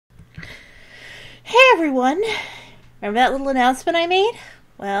Hey everyone! Remember that little announcement I made?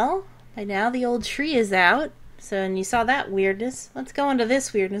 Well, by now the old tree is out, and you saw that weirdness. Let's go into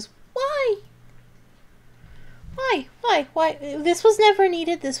this weirdness. Why? Why? This was never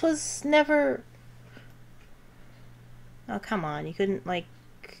needed. This was never... Oh, come on. You couldn't, be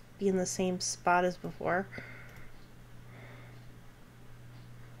in the same spot as before.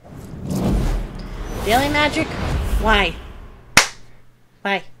 Daily magic? Why?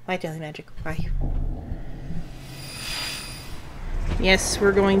 Why daily magic? Why? Yes,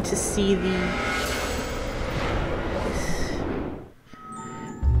 we're going to see the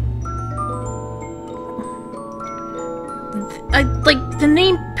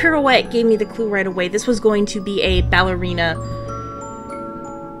name Pirouette gave me the clue right away. This was going to be a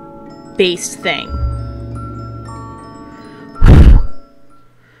ballerina-based thing.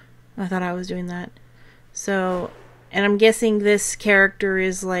 I thought I was doing that. So, and I'm guessing this character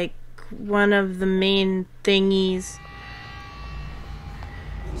is, one of the main thingies.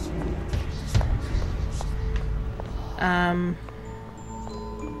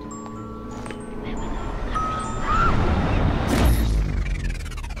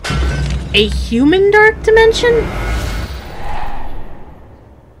 A human dark dimension?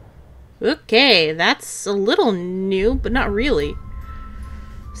 Okay, that's a little new, but not really.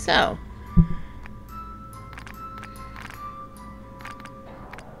 So.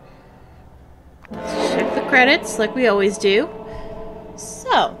 Let's check the credits like we always do.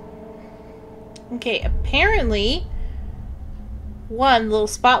 So. Okay, apparently one little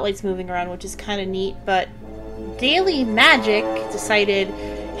spotlight's moving around, which is kind of neat, but Daily Magic decided,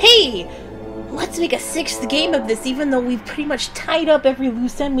 hey, let's make a sixth game of this, even though we've pretty much tied up every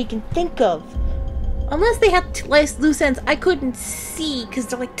loose end we can think of. Unless they had loose ends I couldn't see, because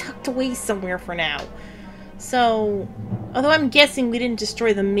they're tucked away somewhere for now. So, although I'm guessing we didn't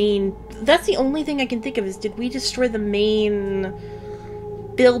destroy the main... That's the only thing I can think of is, did we destroy the main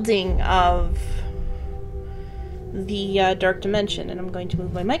building of the Dark Dimension? And I'm going to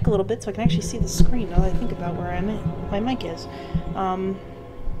move my mic a little bit so I can actually see the screen now that I think about where my mic is.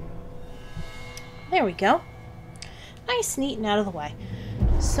 There we go. Nice, neat, and out of the way.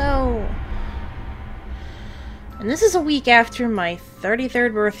 So... And this is a week after my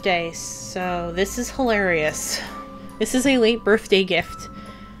 33rd birthday, so this is hilarious. This is a late birthday gift.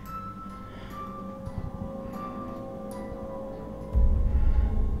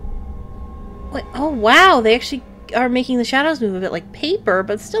 Wait, oh wow, they actually are making the shadows move a bit like paper,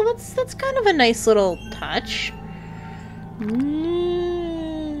 but still, that's kind of a nice little touch.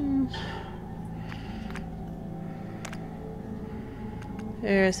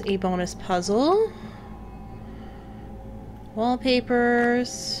 There's a bonus puzzle.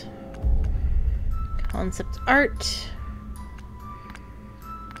 Wallpapers. Concept art.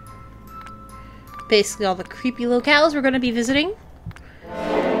 Basically all the creepy locales we're going to be visiting.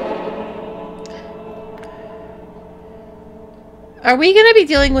 Are we going to be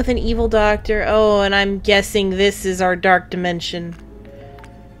dealing with an evil doctor? Oh, and I'm guessing this is our Dark Dimension.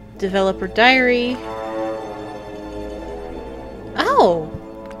 Developer diary. Oh!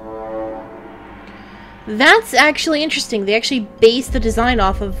 That's actually interesting. They actually base the design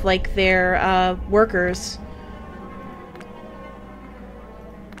off of, their, workers.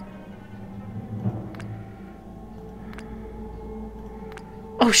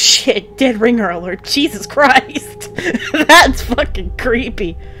 Oh shit, dead ringer alert. Jesus Christ. That's fucking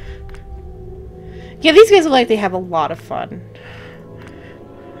creepy. Yeah, these guys look like they have a lot of fun.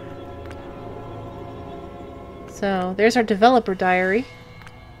 So, there's our developer diary.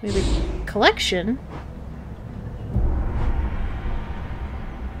 We have a collection.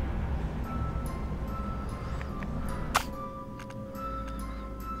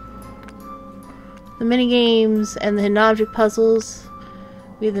 The minigames and the hidden object puzzles.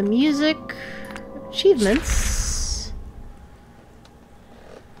 We have the music, achievements.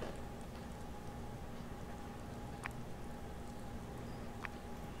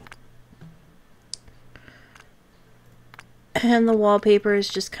 And the wallpapers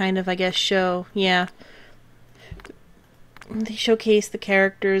just kind of, I guess, show, yeah. They showcase the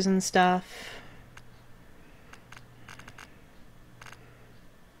characters and stuff.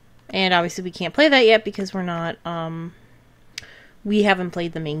 And obviously we can't play that yet because we're not, we haven't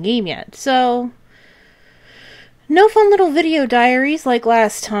played the main game yet. So, no fun little video diaries like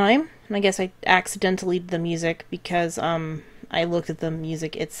last time. And I guess I accidentally did the music because, I looked at the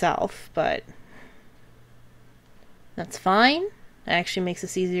music itself, but that's fine. It actually makes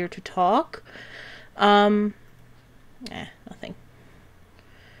us easier to talk. Nothing.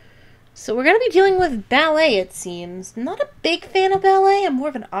 So we're going to be dealing with ballet, it seems. Not a big fan of ballet. I'm more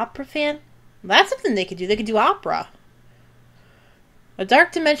of an opera fan. That's something they could do. They could do opera. A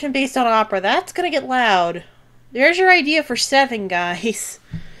dark dimension based on opera. That's gonna get loud. There's your idea for 7, guys.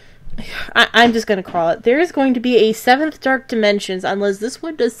 I'm just gonna call it. There is going to be a 7th Dark Dimensions unless this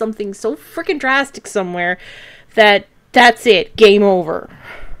one does something so freaking drastic somewhere that's it. Game over.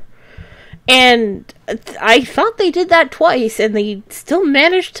 And I thought they did that twice, and they still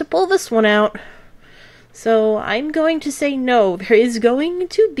managed to pull this one out. So I'm going to say no. There is going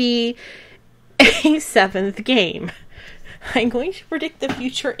to be a 7th game. I'm going to predict the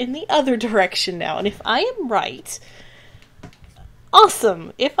future in the other direction now. And if I am right,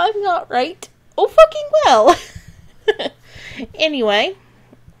 awesome. If I'm not right, oh fucking well. Anyway,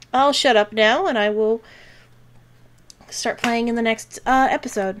 I'll shut up now and I will start playing in the next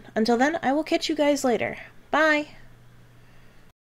episode. Until then, I will catch you guys later. Bye.